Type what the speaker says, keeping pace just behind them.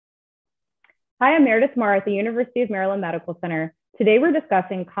Hi, I'm Meredith Marr at the University of Maryland Medical Center. Today we're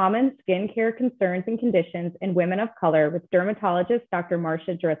discussing common skin care concerns and conditions in women of color with dermatologist Dr.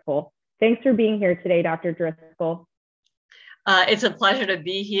 Marcia Driscoll. Thanks for being here today, Dr. Driscoll. It's a pleasure to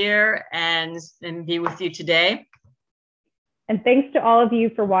be here and be with you today. And thanks to all of you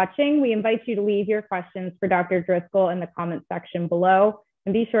for watching. We invite you to leave your questions for Dr. Driscoll in the comment section below,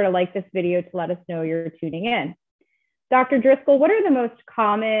 and be sure to like this video to let us know you're tuning in. Dr. Driscoll, what are the most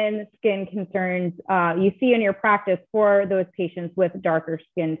common skin concerns you see in your practice for those patients with darker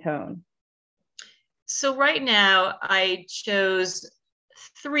skin tone? So right now, I chose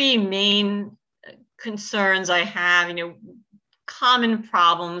three main concerns I have, common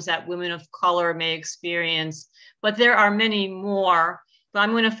problems that women of color may experience, but there are many more. But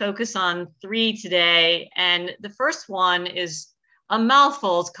I'm going to focus on three today. And the first one is a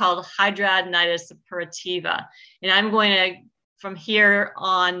mouthful. It's called hidradenitis suppurativa. And I'm going to, from here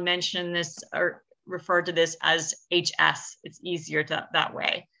on, mention this or refer to this as HS. It's easier that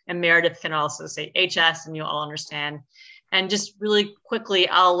way. And Meredith can also say HS and you'll all understand. And just really quickly,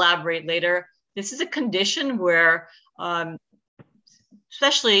 I'll elaborate later. This is a condition where,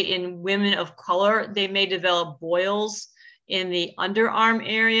 especially in women of color, they may develop boils in the underarm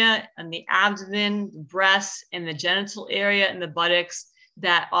area and the abdomen, the breasts, and the genital area and the buttocks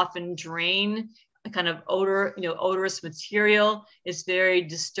that often drain a kind of odorous material. Is very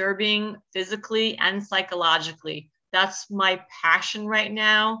disturbing physically and psychologically. That's my passion right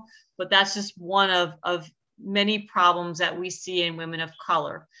now, but that's just one of many problems that we see in women of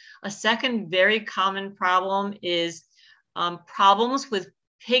color. A second very common problem is problems with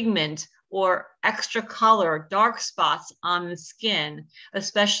pigment or extra color, dark spots on the skin,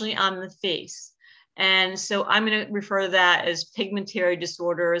 especially on the face. And so I'm going to refer to that as pigmentary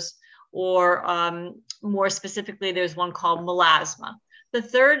disorders, or more specifically, there's one called melasma. The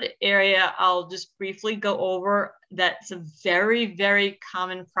third area I'll just briefly go over that's a very, very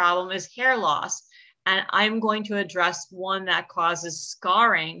common problem is hair loss. And I'm going to address one that causes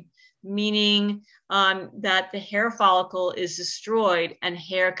scarring, meaning that the hair follicle is destroyed and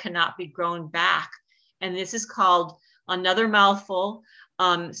hair cannot be grown back. And this is called, another mouthful,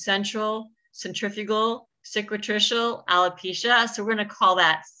 centrifugal cicatricial alopecia. So we're going to call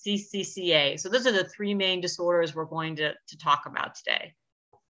that CCCA. So those are the three main disorders we're going to talk about today.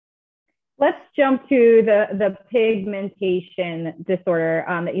 Let's jump to the pigmentation disorder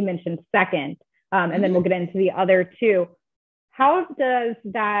that you mentioned second, and then we'll get into the other two. How does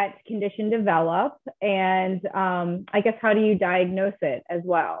that condition develop? And I guess, how do you diagnose it as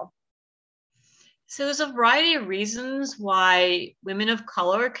well? So there's a variety of reasons why women of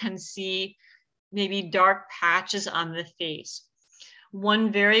color can see maybe dark patches on the face.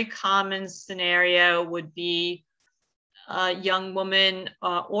 One very common scenario would be a young woman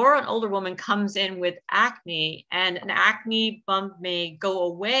or an older woman comes in with acne, and an acne bump may go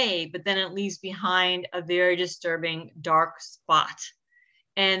away, but then it leaves behind a very disturbing dark spot.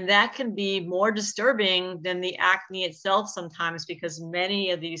 And that can be more disturbing than the acne itself sometimes, because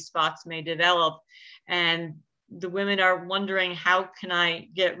many of these spots may develop, and the women are wondering, how can I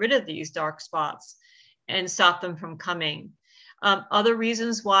get rid of these dark spots and stop them from coming? Other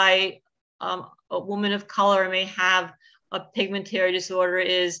reasons why a woman of color may have a pigmentary disorder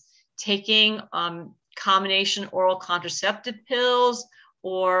is taking combination oral contraceptive pills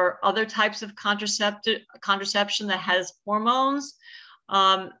or other types of contraception that has hormones.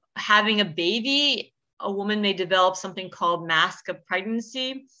 Having a baby, a woman may develop something called mask of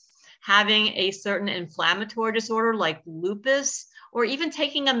pregnancy. Having a certain inflammatory disorder like lupus, or even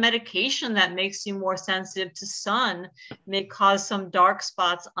taking a medication that makes you more sensitive to sun, may cause some dark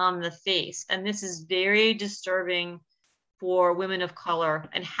spots on the face. And this is very disturbing for women of color,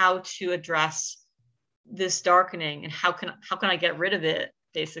 and how to address this darkening and how can I get rid of it,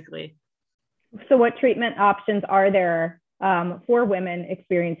 basically. So what treatment options are there for women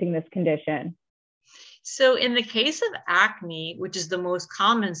experiencing this condition? So in the case of acne, which is the most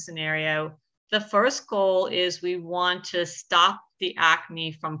common scenario, the first goal is we want to stop the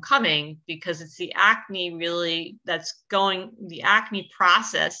acne from coming, because it's the acne really that's going, the acne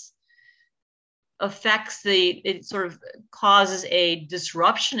process affects it sort of causes a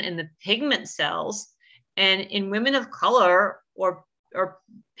disruption in the pigment cells. And in women of color or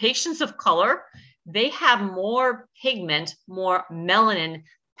patients of color, they have more pigment, more melanin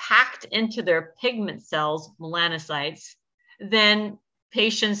packed into their pigment cells, melanocytes, than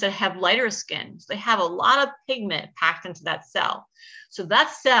patients that have lighter skin. So they have a lot of pigment packed into that cell. So that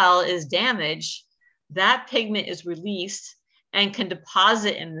cell is damaged, that pigment is released and can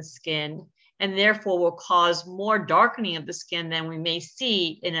deposit in the skin. and therefore will cause more darkening of the skin than we may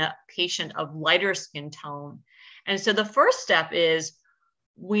see in a patient of lighter skin tone. And so the first step is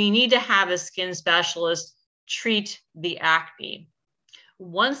we need to have a skin specialist treat the acne.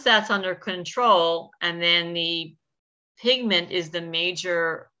 Once that's under control, and then the pigment is the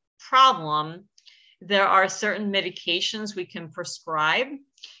major problem, there are certain medications we can prescribe,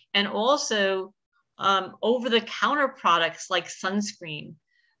 and also over-the-counter products like sunscreen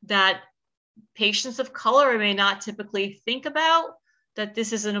that patients of color may not typically think about, that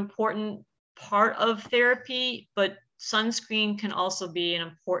this is an important part of therapy, but sunscreen can also be an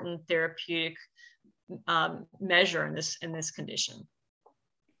important therapeutic measure in this condition.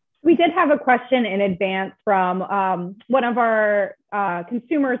 We did have a question in advance from one of our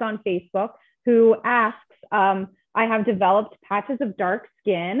consumers on Facebook who asks, I have developed patches of dark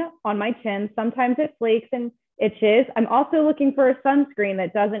skin on my chin. Sometimes it flakes and itches. I'm also looking for a sunscreen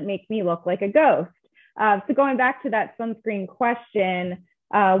that doesn't make me look like a ghost. So going back to that sunscreen question,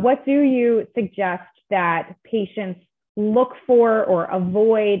 what do you suggest that patients look for or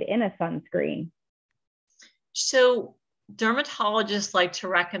avoid in a sunscreen? So dermatologists like to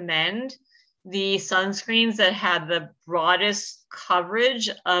recommend the sunscreens that have the broadest coverage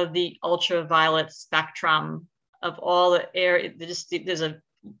of the ultraviolet spectrum of all the air.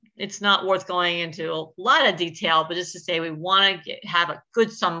 It's not worth going into a lot of detail, but just to say we want to have a good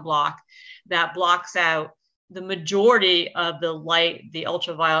sunblock that blocks out the majority of the light, the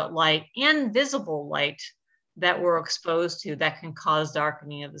ultraviolet light and visible light that we're exposed to that can cause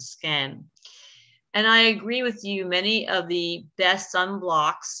darkening of the skin. And I agree with you, many of the best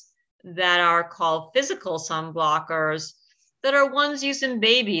sunblocks that are called physical sunblockers that are ones used in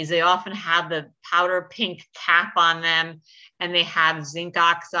babies, they often have the powder pink cap on them, and they have zinc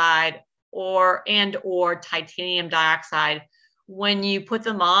oxide or titanium dioxide. When you put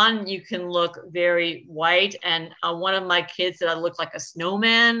them on, you can look very white. And one of my kids said I looked like a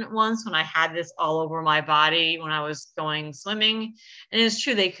snowman once when I had this all over my body when I was going swimming. And it's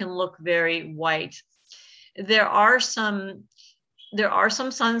true, they can look very white. There are some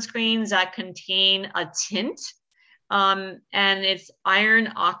sunscreens that contain a tint, and it's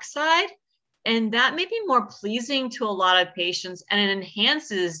iron oxide. And that may be more pleasing to a lot of patients, and it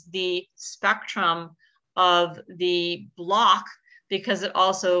enhances the spectrum of the block because it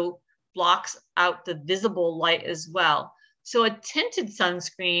also blocks out the visible light as well. So a tinted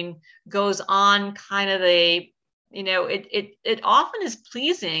sunscreen goes on kind of a, it often is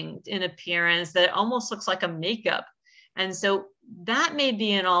pleasing in appearance that it almost looks like a makeup. And so that may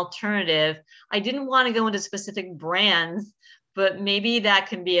be an alternative. I didn't want to go into specific brands, but maybe that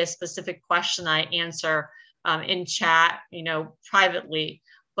can be a specific question I answer in chat, privately.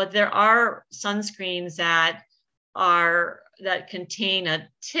 But there are sunscreens that contain a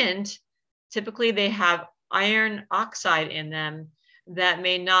tint. Typically, they have iron oxide in them that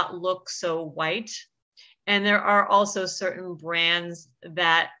may not look so white. And there are also certain brands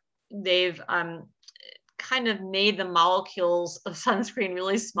that they've kind of made the molecules of sunscreen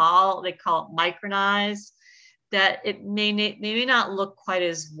really small. They call it micronized, that it may not look quite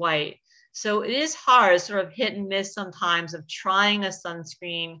as white. So it is hard, sort of hit and miss sometimes of trying a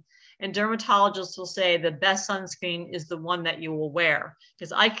sunscreen. And dermatologists will say the best sunscreen is the one that you will wear.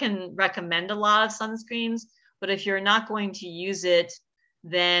 Because I can recommend a lot of sunscreens, but if you're not going to use it,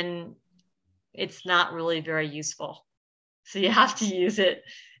 then it's not really very useful. So you have to use it.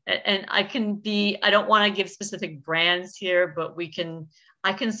 And I don't want to give specific brands here, but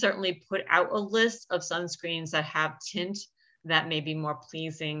I can certainly put out a list of sunscreens that have tint that may be more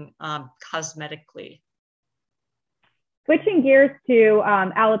pleasing cosmetically. Switching gears to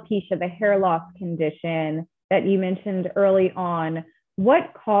alopecia, the hair loss condition that you mentioned early on,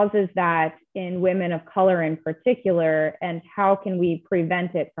 what causes that in women of color in particular, and how can we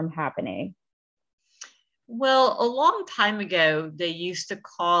prevent it from happening? Well, a long time ago, they used to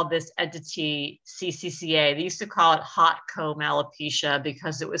call this entity CCCA. They used to call it hot comb alopecia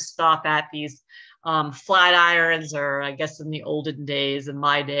because it was thought that these flat irons, or I guess in the olden days, in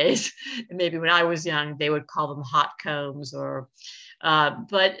my days, maybe when I was young, they would call them hot combs,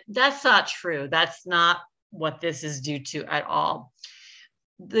 but that's not true. That's not what this is due to at all.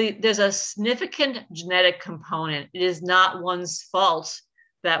 There's a significant genetic component. It is not one's fault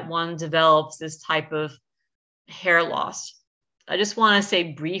that one develops this type of hair loss. I just want to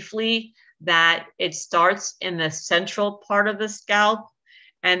say briefly that it starts in the central part of the scalp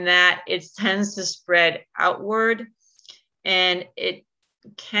and that it tends to spread outward, and it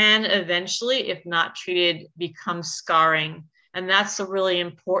can eventually, if not treated, become scarring. And that's a really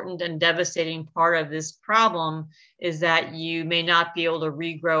important and devastating part of this problem, is that you may not be able to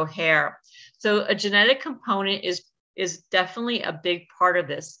regrow hair. So a genetic component is definitely a big part of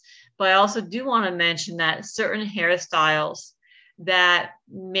this. But I also do want to mention that certain hairstyles that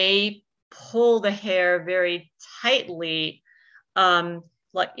may pull the hair very tightly,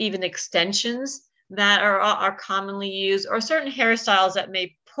 like even extensions that are commonly used, or certain hairstyles that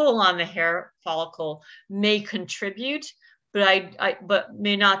may pull on the hair follicle may contribute, but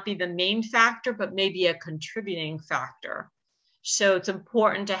may not be the main factor, but may be a contributing factor. So it's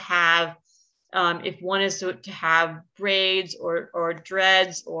important to have, if one is to have braids or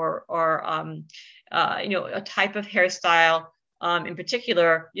dreads or a type of hairstyle in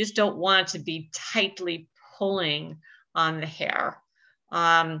particular, you just don't want it to be tightly pulling on the hair.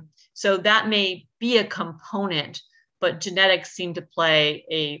 So that may be a component, but genetics seem to play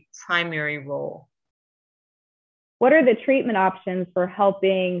a primary role. What are the treatment options for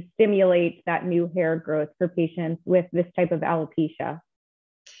helping stimulate that new hair growth for patients with this type of alopecia?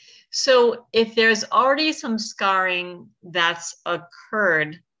 So if there's already some scarring that's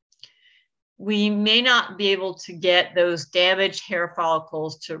occurred, we may not be able to get those damaged hair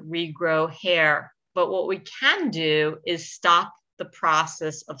follicles to regrow hair. But what we can do is stop the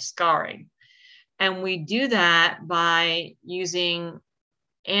process of scarring. And we do that by using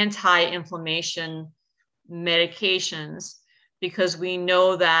anti-inflammation medications, because we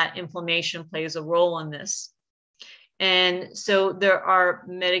know that inflammation plays a role in this. And so there are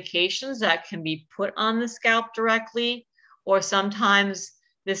medications that can be put on the scalp directly, or sometimes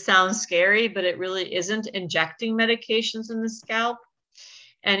this sounds scary, but it really isn't, injecting medications in the scalp.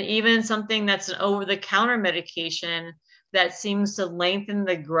 And even something that's an over-the-counter medication that seems to lengthen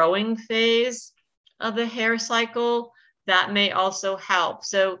the growing phase of the hair cycle, that may also help.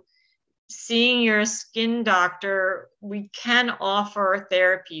 So seeing your skin doctor, we can offer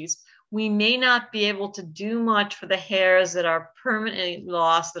therapies. We may not be able to do much for the hairs that are permanently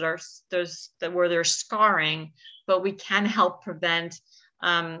lost, where there's scarring, but we can help prevent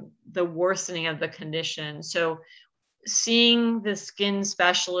the worsening of the condition. So seeing the skin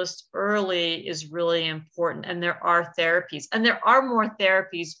specialist early is really important. And there are therapies, and there are more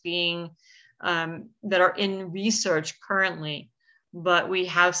therapies being that are in research currently, but we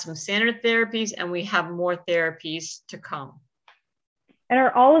have some standard therapies and we have more therapies to come. And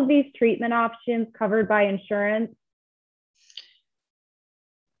are all of these treatment options covered by insurance?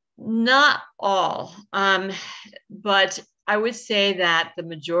 Not all, but I would say that the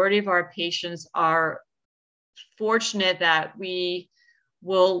majority of our patients are fortunate that we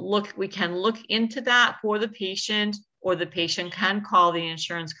can look into that for the patient, or the patient can call the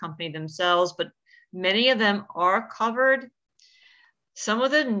insurance company themselves, but many of them are covered. Some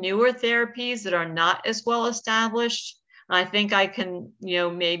of the newer therapies that are not as well established, I think I can,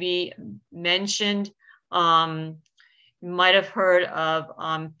 maybe mention, you might have heard of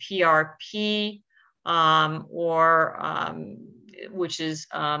PRP, which is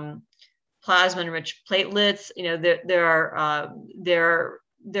plasma-enriched platelets.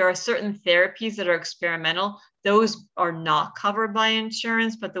 There are certain therapies that are experimental. Those are not covered by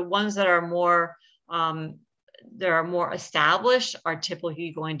insurance, but the ones that are more established are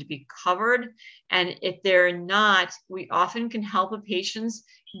typically going to be covered. And if they're not, we often can help a patients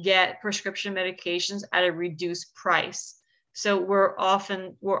get prescription medications at a reduced price. So we're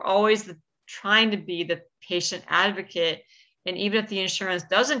always trying to be the patient advocate. And even if the insurance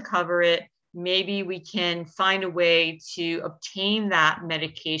doesn't cover it, maybe we can find a way to obtain that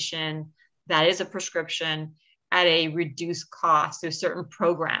medication that is a prescription at a reduced cost through certain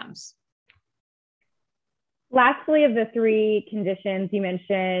programs. Lastly, of the three conditions you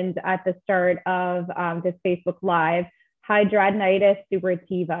mentioned at the start of this Facebook Live, hidradenitis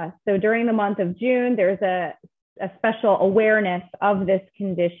suppurativa. So during the month of June, there's a special awareness of this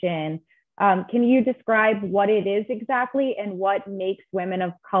condition. Can you describe what it is exactly and what makes women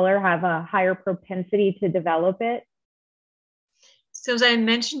of color have a higher propensity to develop it? So as I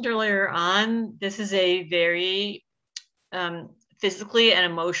mentioned earlier on, this is a very physically and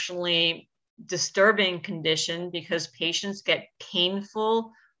emotionally disturbing condition, because patients get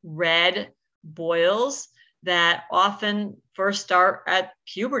painful red boils that often first start at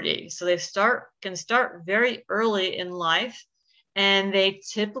puberty. So they can start very early in life, and they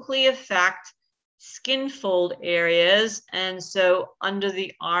typically affect skin fold areas. And so under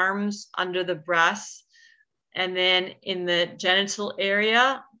the arms, under the breasts, and then in the genital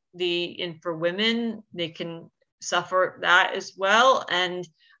area, for women, they can suffer that as well. And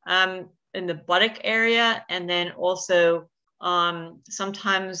in the buttock area, and then also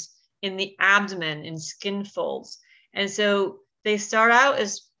sometimes in the abdomen, in skin folds. And so they start out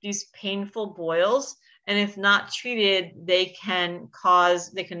as these painful boils, And if not treated, they can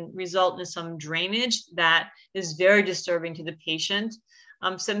result in some drainage that is very disturbing to the patient.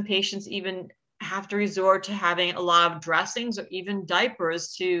 Some patients even have to resort to having a lot of dressings or even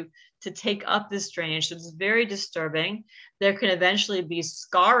diapers to take up this drainage. So it's very disturbing. There can eventually be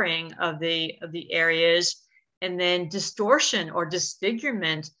scarring of the areas, and then distortion or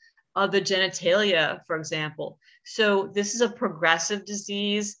disfigurement of the genitalia, for example. So this is a progressive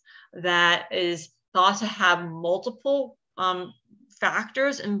disease that is thought to have multiple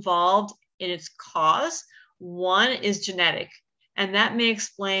factors involved in its cause. One is genetic, and that may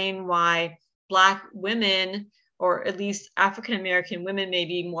explain why Black women, or at least African-American women, may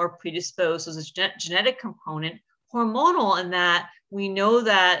be more predisposed. So there's a genetic component. Hormonal, in that we know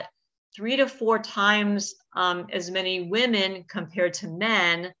that 3 to 4 times as many women compared to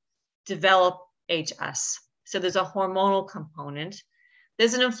men develop HS. So there's a hormonal component.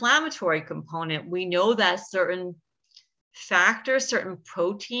 There's an inflammatory component. We know that certain factors, certain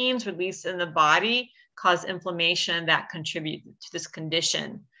proteins released in the body cause inflammation that contribute to this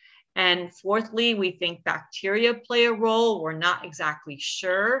condition. And fourthly, we think bacteria play a role. We're not exactly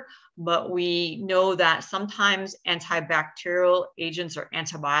sure, but we know that sometimes antibacterial agents or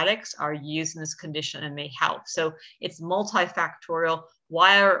antibiotics are used in this condition and may help. So it's multifactorial.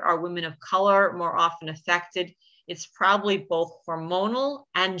 Why are women of color more often affected? It's probably both hormonal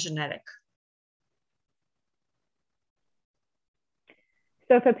and genetic.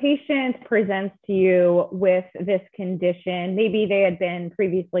 So if a patient presents to you with this condition, maybe they had been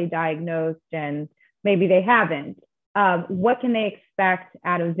previously diagnosed and maybe they haven't, what can they expect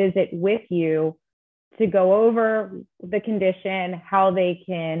at a visit with you to go over the condition, how they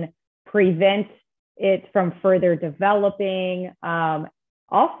can prevent it from further developing?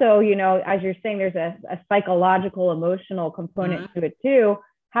 Also, you know, as you're saying, there's a psychological, emotional component to it too.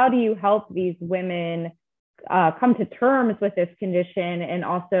 How do you help these women come to terms with this condition and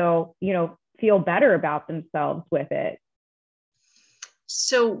also, you know, feel better about themselves with it?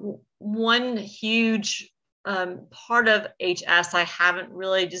 So one huge part of HS I haven't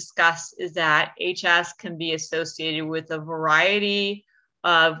really discussed is that HS can be associated with a variety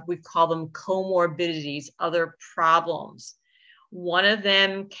of, we call them comorbidities, other problems. One of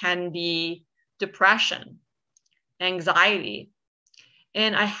them can be depression, anxiety.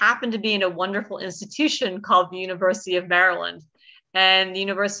 And I happen to be in a wonderful institution called the University of Maryland. And the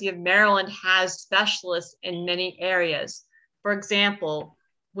University of Maryland has specialists in many areas. For example,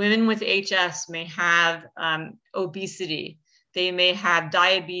 women with HS may have obesity. They may have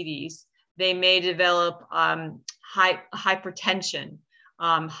diabetes. They may develop hypertension,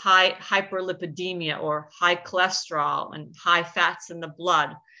 hyperlipidemia, or high cholesterol and high fats in the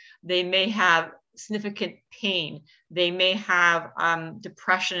blood. They may have significant pain. They may have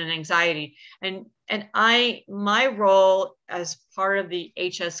depression and anxiety. And my role as part of the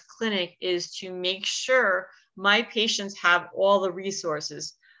HS clinic is to make sure my patients have all the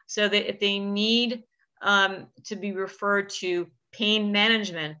resources, so that if they need to be referred to pain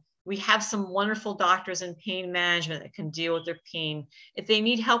management, we have some wonderful doctors in pain management that can deal with their pain. If they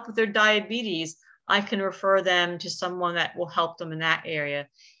need help with their diabetes, I can refer them to someone that will help them in that area.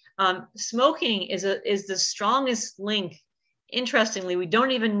 Smoking is the strongest link. Interestingly, we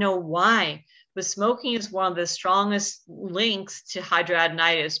don't even know why, but smoking is one of the strongest links to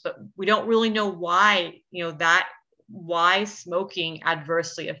hidradenitis, but we don't really know why, why smoking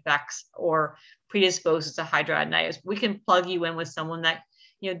adversely affects or predisposes to hidradenitis. We can plug you in with someone that,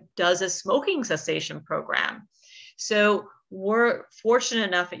 does a smoking cessation program. So we're fortunate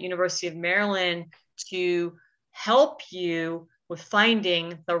enough at University of Maryland to help you with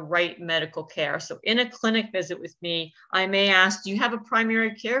finding the right medical care. So in a clinic visit with me, I may ask, do you have a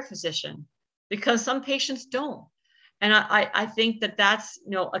primary care physician? Because some patients don't. And I think that that's,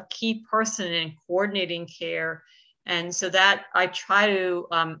 a key person in coordinating care. And so that I try to,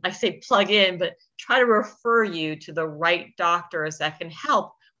 I say plug in, but try to refer you to the right doctors that can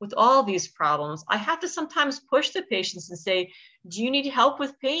help with all these problems. I have to sometimes push the patients and say, do you need help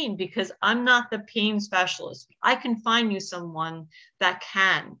with pain? Because I'm not the pain specialist. I can find you someone that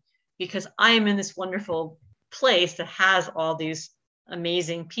can, because I am in this wonderful place that has all these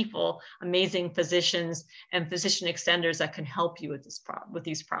amazing people, amazing physicians and physician extenders that can help you with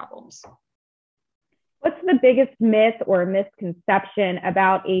these problems. What's the biggest myth or misconception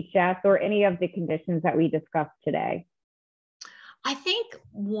about HS or any of the conditions that we discussed today? I think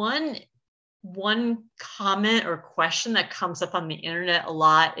one comment or question that comes up on the internet a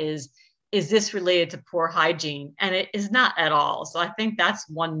lot is this related to poor hygiene? And it is not at all. So I think that's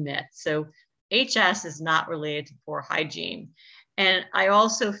one myth. So HS is not related to poor hygiene. And I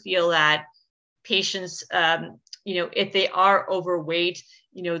also feel that patients, if they are overweight,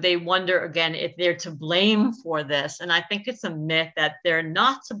 they wonder again if they're to blame for this. And I think it's a myth that they're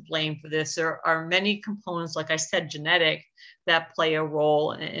not to blame for this. There are many components, like I said, genetic, that play a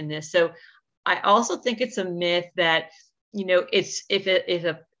role in this. So I also think it's a myth that, it's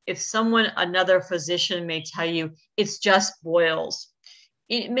if someone, another physician may tell you it's just boils.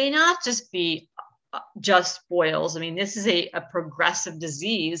 It may not just be just boils. I mean, this is a progressive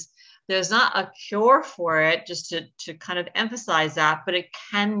disease. There's not a cure for it, just to kind of emphasize that, but it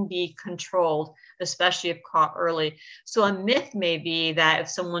can be controlled, especially if caught early. So a myth may be that if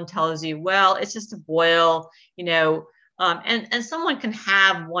someone tells you, well, it's just a boil, and someone can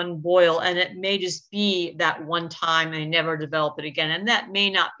have one boil and it may just be that one time and they never develop it again. And that may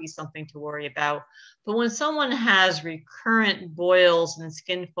not be something to worry about. But when someone has recurrent boils and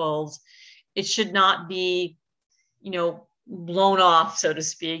skin folds, it should not be, blown off, so to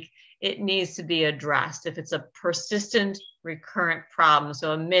speak. It needs to be addressed if it's a persistent, recurrent problem.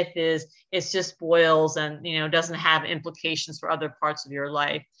 So a myth is it's just boils and, doesn't have implications for other parts of your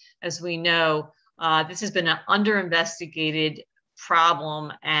life. As we know, this has been an under-investigated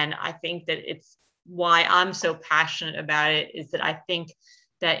problem. And I think that it's why I'm so passionate about it, is that I think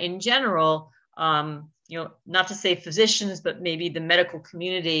that in general, not to say physicians, but maybe the medical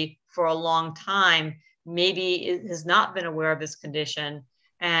community for a long time, maybe it has not been aware of this condition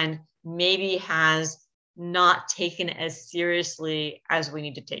and maybe has not taken it as seriously as we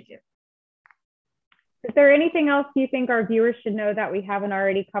need to take it. Is there anything else you think our viewers should know that we haven't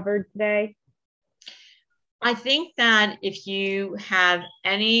already covered today? I think that if you have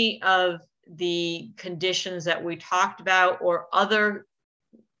any of the conditions that we talked about or other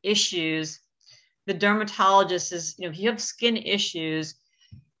issues, the dermatologist is, if you have skin issues,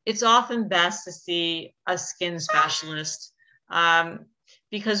 it's often best to see a skin specialist,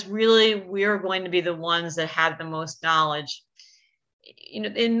 because really we're going to be the ones that have the most knowledge.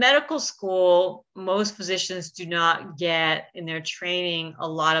 In medical school, most physicians do not get in their training a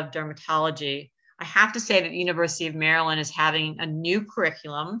lot of dermatology. I have to say that the University of Maryland is having a new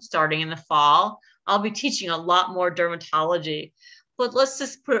curriculum starting in the fall. I'll be teaching a lot more dermatology, but let's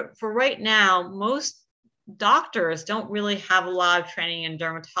just put, for right now, most doctors don't really have a lot of training in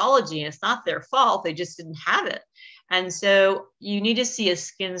dermatology, and it's not their fault. They just didn't have it. And so you need to see a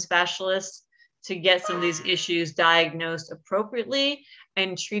skin specialist to get some of these issues diagnosed appropriately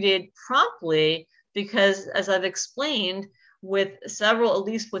and treated promptly, because as I've explained, with several, at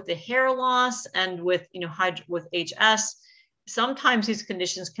least with the hair loss and with, with HS, sometimes these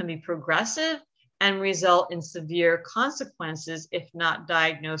conditions can be progressive and result in severe consequences if not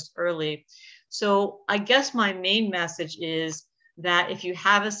diagnosed early. So I guess my main message is that if you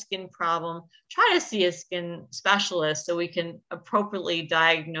have a skin problem, try to see a skin specialist so we can appropriately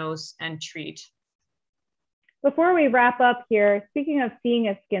diagnose and treat. Before we wrap up here, speaking of seeing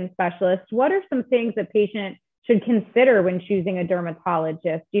a skin specialist, what are some things a patient should consider when choosing a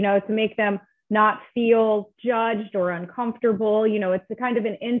dermatologist, to make them not feel judged or uncomfortable? It's a kind of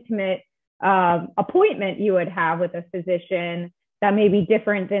an intimate appointment you would have with a physician that may be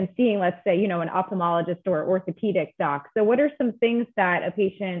different than seeing, let's say, an ophthalmologist or orthopedic doc. So what are some things that a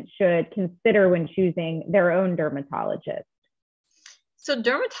patient should consider when choosing their own dermatologist? So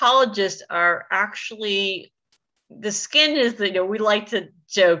dermatologists are actually, the skin is we like to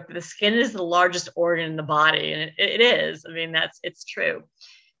joke, the skin is the largest organ in the body, and it is. I mean, it's true.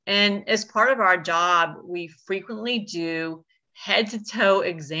 And as part of our job, we frequently do head to toe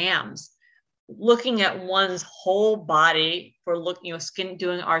exams, looking at one's whole body for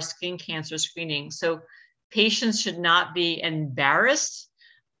doing our skin cancer screening. So patients should not be embarrassed.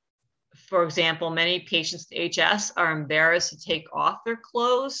 For example, many patients with HS are embarrassed to take off their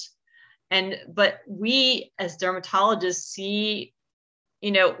clothes. But we as dermatologists see,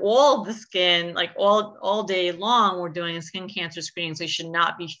 all the skin, like all day long, we're doing a skin cancer screening. So you should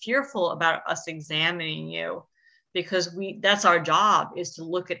not be fearful about us examining you, because that's our job, is to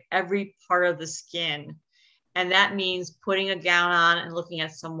look at every part of the skin. And that means putting a gown on and looking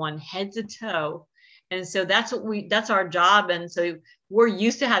at someone head to toe. And so that's our job. And so we're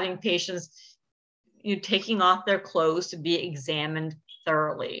used to having patients, taking off their clothes to be examined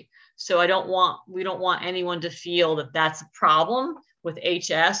thoroughly. So we don't want anyone to feel that that's a problem with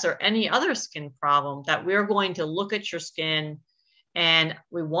HS or any other skin problem, that we're going to look at your skin and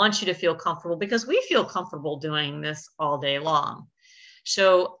we want you to feel comfortable, because we feel comfortable doing this all day long.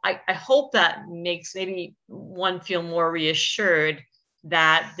 So I hope that makes maybe one feel more reassured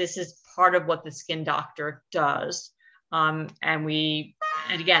that this is part of what the skin doctor does. And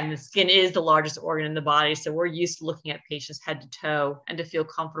And again, the skin is the largest organ in the body. So we're used to looking at patients head to toe and to feel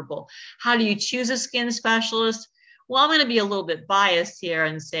comfortable. How do you choose a skin specialist? Well, I'm going to be a little bit biased here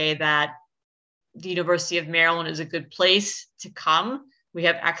and say that the University of Maryland is a good place to come. We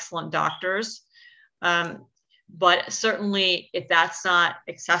have excellent doctors. But certainly if that's not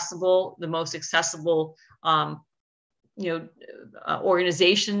accessible, the most accessible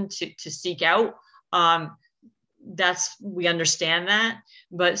organization to seek out, we understand that,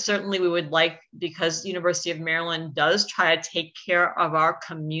 but certainly we would like, because University of Maryland does try to take care of our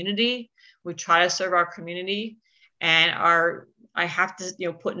community, we try to serve our community, and I have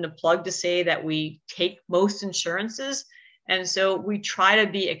to put in a plug to say that we take most insurances, and so we try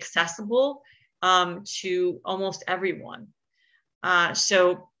to be accessible to almost everyone.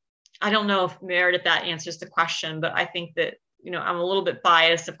 So I don't know if Meredith, that answers the question, but I think that I'm a little bit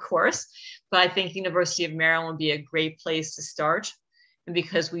biased, of course, but I think University of Maryland would be a great place to start, and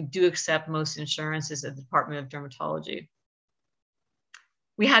because we do accept most insurances at the Department of Dermatology.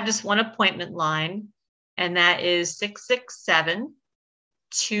 We have just one appointment line, and that is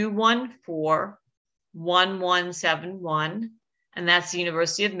 667-214-1171, and that's the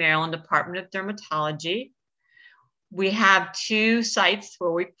University of Maryland Department of Dermatology. We have 2 sites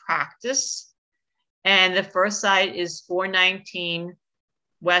where we practice. And the first site is 419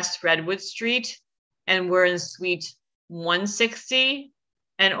 West Redwood Street, and we're in suite 160.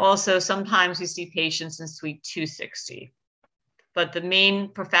 And also sometimes we see patients in suite 260. But the main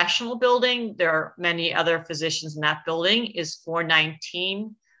professional building, there are many other physicians in that building, is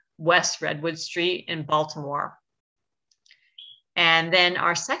 419 West Redwood Street in Baltimore. And then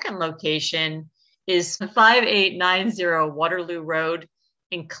our second location is 5890 Waterloo Road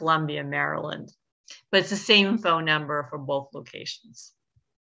in Columbia, Maryland. But it's the same phone number for both locations.